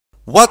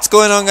What's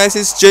going on, guys?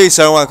 It's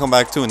Jason. Welcome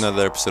back to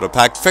another episode of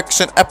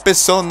Packfection,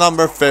 episode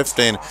number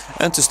 15.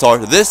 And to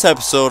start this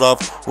episode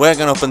off, we're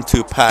gonna open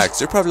 2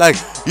 packs. You're probably like,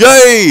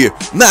 yay!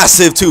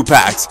 Massive 2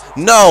 packs!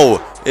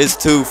 No! It's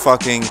 2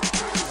 fucking...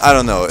 I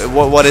don't know.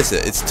 What is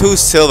it? It's 2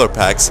 silver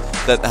packs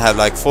that have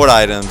like 4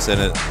 items in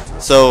it.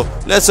 So,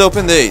 let's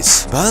open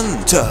these.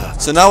 Banta.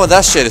 So now when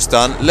that shit is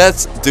done,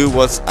 let's do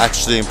what's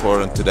actually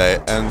important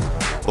today. And,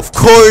 of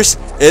course,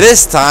 it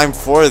is time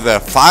for the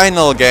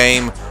final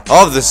game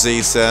of the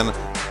season.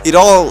 It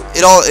all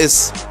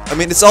is, I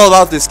mean, it's all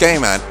about this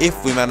game, man.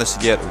 If we manage to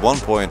get 1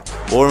 point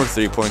or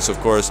 3 points, of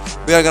course,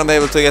 we are gonna be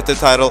able to get the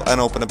title and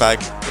open a pack.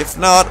 If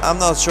not, I'm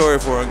not sure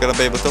if we're gonna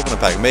be able to open a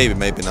pack.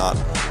 Maybe not.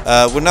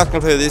 We're not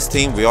gonna play with this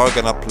team. We are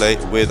gonna play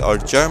with our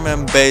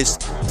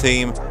German-based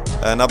team.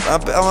 And I'm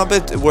a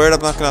bit worried,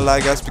 I'm not gonna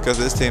lie, guys, because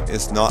this team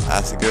is not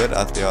as good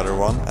as the other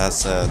one,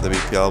 as the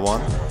BPL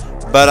one.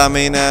 But I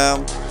mean,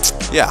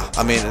 yeah,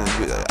 I mean,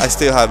 I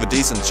still have a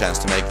decent chance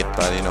to make it,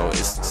 but you know,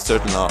 it's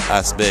certainly not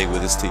as big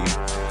with this team.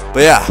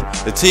 But yeah,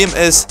 the team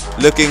is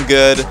looking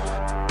good.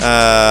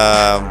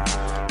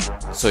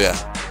 So yeah,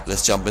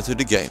 let's jump into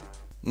the game.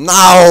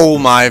 Now,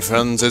 my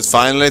friends, it's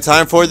finally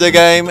time for the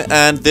game,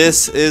 and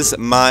this is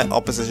my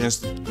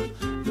opposition's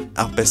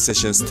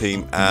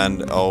team.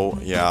 And oh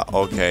yeah,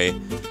 okay,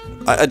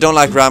 I don't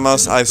like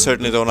Ramos. I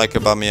certainly don't like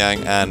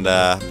Aubameyang, and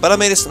but I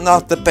mean, it's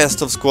not the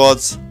best of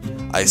squads.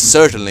 I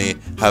certainly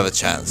have a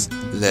chance.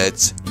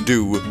 Let's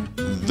do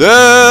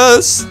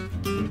this.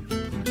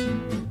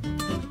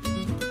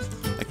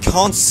 I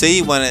can't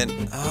see when it...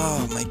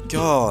 Oh my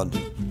god.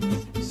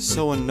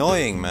 So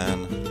annoying,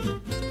 man.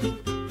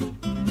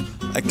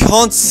 I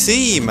can't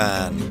see,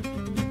 man.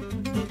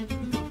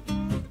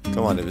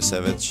 Come on,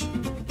 Ibisevic.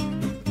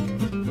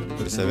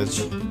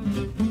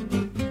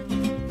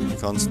 I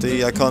can't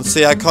see, I can't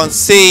see, I can't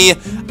see!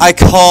 I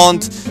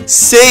can't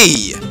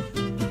see!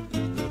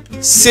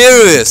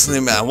 Seriously,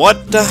 man,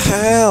 what the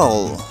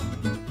hell?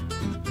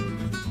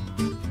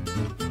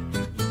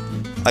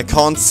 I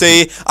can't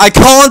see. I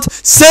can't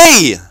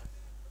see!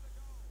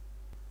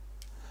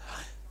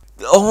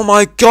 Oh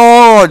my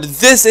god,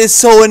 this is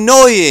so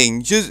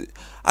annoying.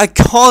 I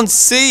can't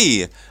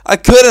see. I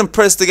couldn't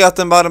press the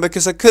goddamn button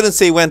because I couldn't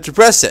see when to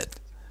press it.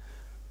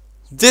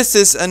 This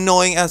is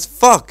annoying as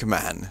fuck,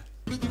 man.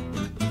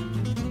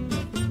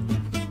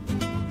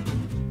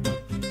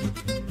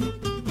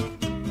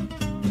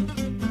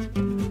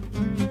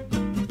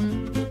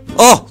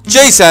 Oh,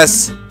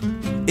 Jesus!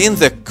 In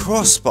the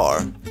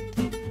crossbar.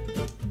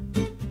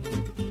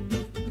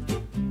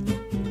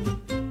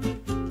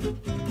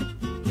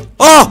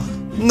 Oh!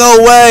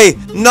 No way!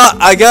 Not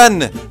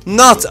again!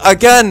 Not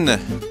again!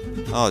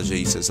 Oh,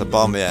 Jesus,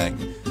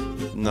 Aubameyang.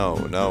 No,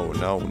 no,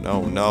 no,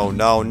 no, no,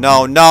 no,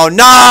 no, no,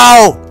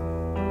 no!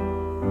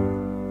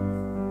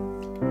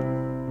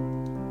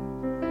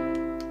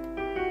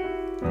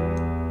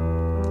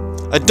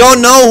 I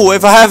don't know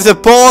if I have the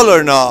ball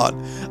or not.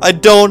 I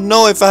don't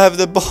know if I have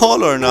the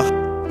ball or not.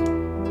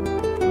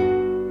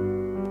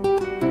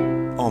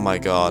 Oh my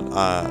god,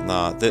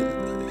 nah,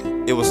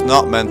 it was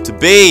not meant to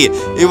be.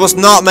 It was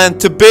not meant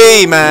to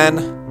be, man.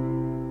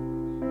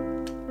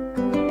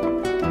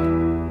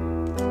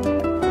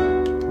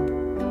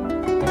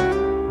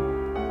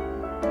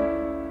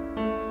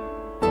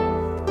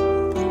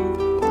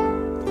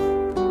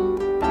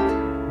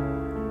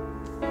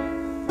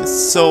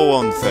 It's so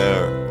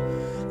unfair.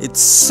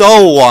 It's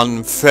so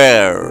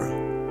unfair.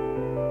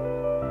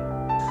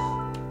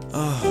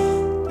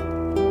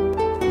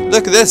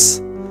 Look at this.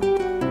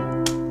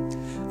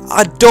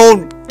 I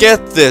don't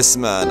get this,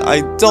 man.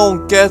 I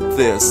don't get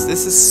this.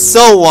 This is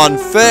so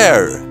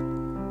unfair.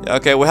 Yeah,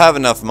 okay, we have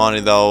enough money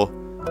though.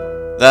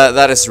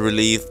 That is a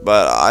relief,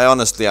 but I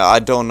honestly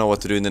don't know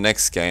what to do in the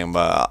next game,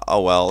 but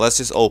oh well, let's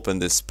just open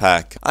this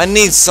pack. I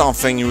need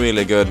something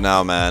really good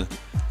now, man.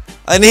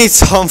 I need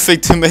something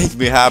to make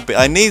me happy.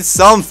 I need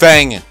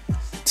something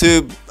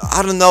to,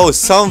 I don't know,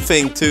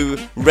 something to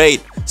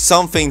rate,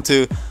 something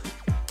to...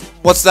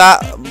 What's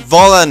that?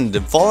 Volland.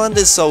 Volland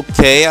is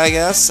okay, I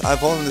guess.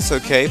 Volland is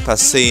okay.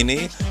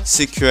 Passini,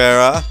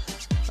 Siqueira.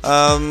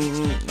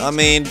 I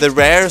mean, the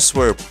rares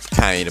were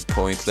kind of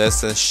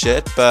pointless and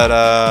shit, but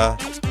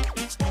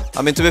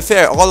I mean, to be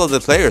fair, all of the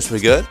players were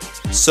good.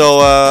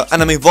 So,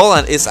 and I mean,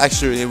 Volland is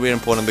actually really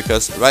important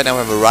because right now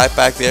we have a right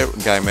back there,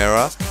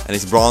 Guimera, and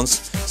he's bronze,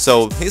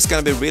 so he's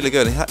gonna be really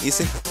good.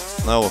 Easy?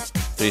 No,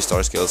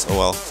 3-star skills. Oh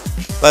well.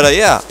 But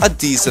yeah, a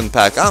decent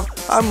pack.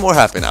 I'm more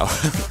happy now.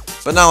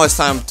 But now it's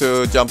time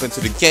to jump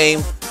into the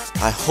game.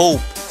 I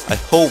hope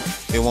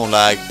it won't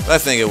lag, but I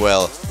think it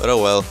will. But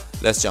oh well,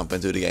 let's jump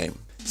into the game.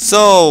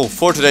 So,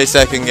 for today's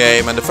second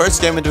game, and the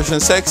first game in Division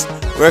 6,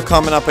 we're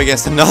coming up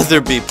against another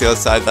BPL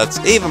side that's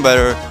even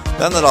better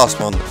than the last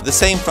one. The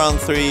same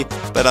front 3,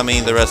 but I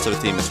mean, the rest of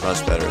the team is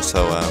much better.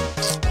 So,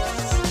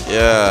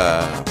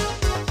 yeah,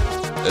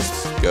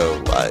 let's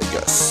go, I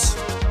guess.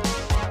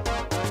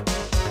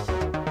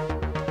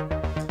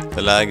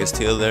 The lag is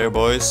still there,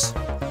 boys.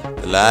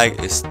 The lag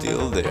is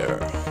still there.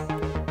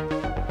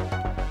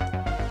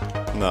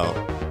 No.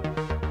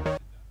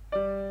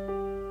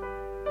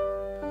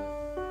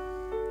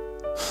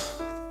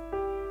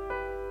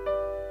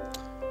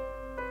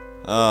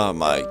 Oh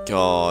my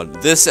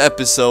god. This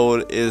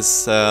episode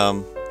is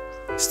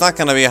it's not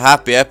gonna be a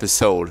happy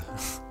episode.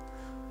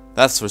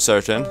 That's for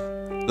certain.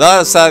 A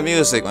lot of sad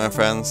music, my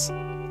friends.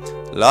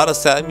 A lot of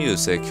sad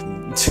music.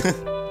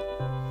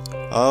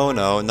 Oh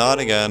no, not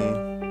again.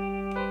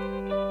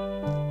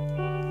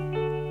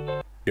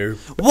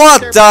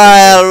 What the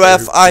hell,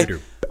 ref?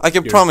 I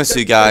can promise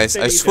you guys,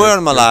 I swear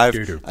on my life,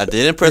 I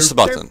didn't press the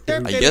button.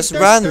 I just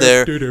ran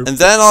there, and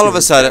then all of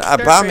a sudden,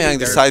 Aubameyang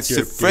decides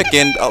to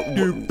frickin'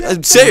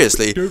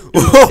 seriously?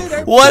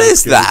 What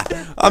is that?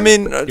 I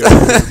mean,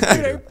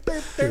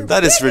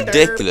 that is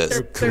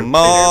ridiculous. Come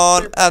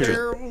on,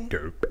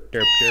 Adrian.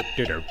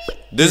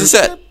 This is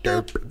it.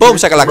 Boom,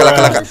 shakalaka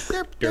laka laka.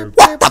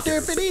 What the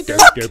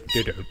fuck?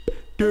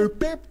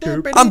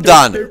 I'm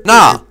done.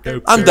 Nah,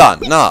 I'm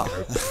done. Nah.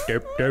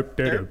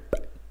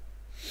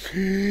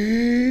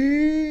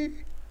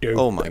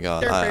 Oh my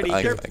god,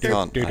 I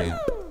can't.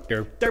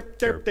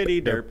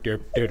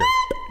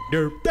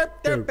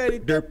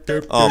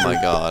 Oh my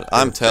god,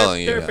 I'm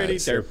telling you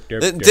guys.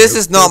 This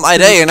is not my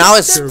day, and now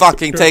it's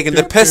fucking taking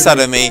the piss out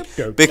of me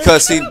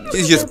because he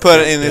just put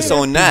it in his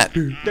own net.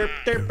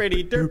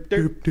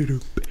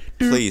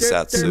 Please,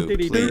 Atsu,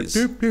 please.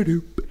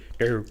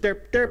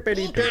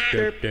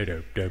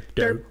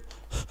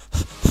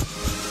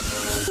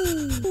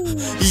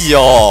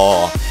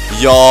 Yeah.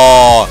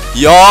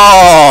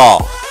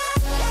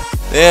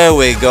 There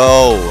we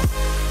go.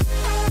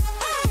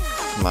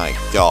 My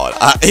god.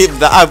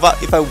 If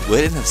I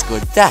wouldn't have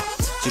scored that,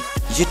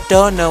 you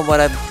don't know what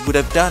I would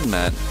have done,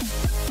 man.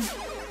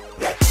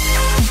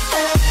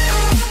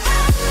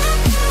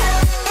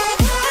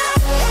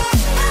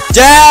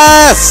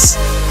 Yes!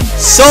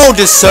 So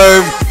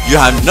deserved, you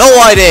have no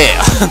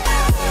idea.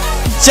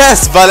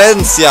 Yes,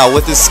 Valencia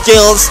with the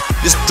skills,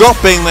 just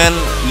dropping, man,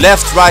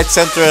 left, right,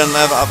 center, and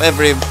of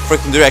every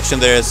freaking direction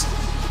there is.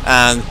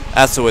 And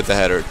also with the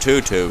header,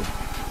 2-2.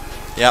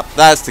 Yep,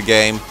 that's the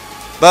game.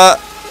 But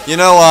you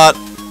know what?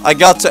 I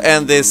got to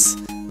end this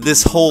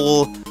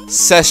whole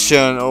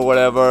session or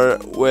whatever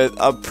with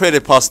a pretty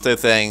positive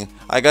thing.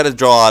 I got a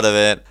draw out of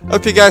it.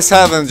 Hope you guys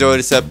have enjoyed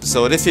this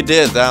episode. If you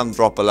did, then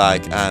drop a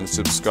like and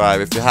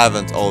subscribe if you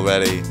haven't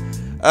already.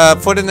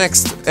 For the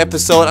next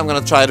episode, I'm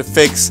gonna try to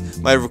fix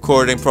my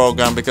recording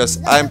program because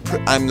I'm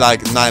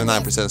like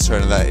 99%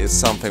 certain that is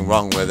something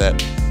wrong with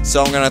it.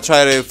 So I'm gonna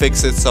try to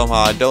fix it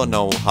somehow. I don't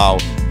know how,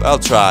 but I'll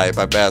try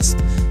my best.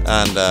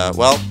 And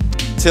well,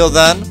 till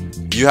then,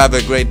 you have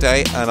a great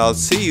day, and I'll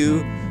see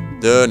you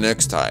the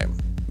next time.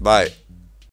 Bye.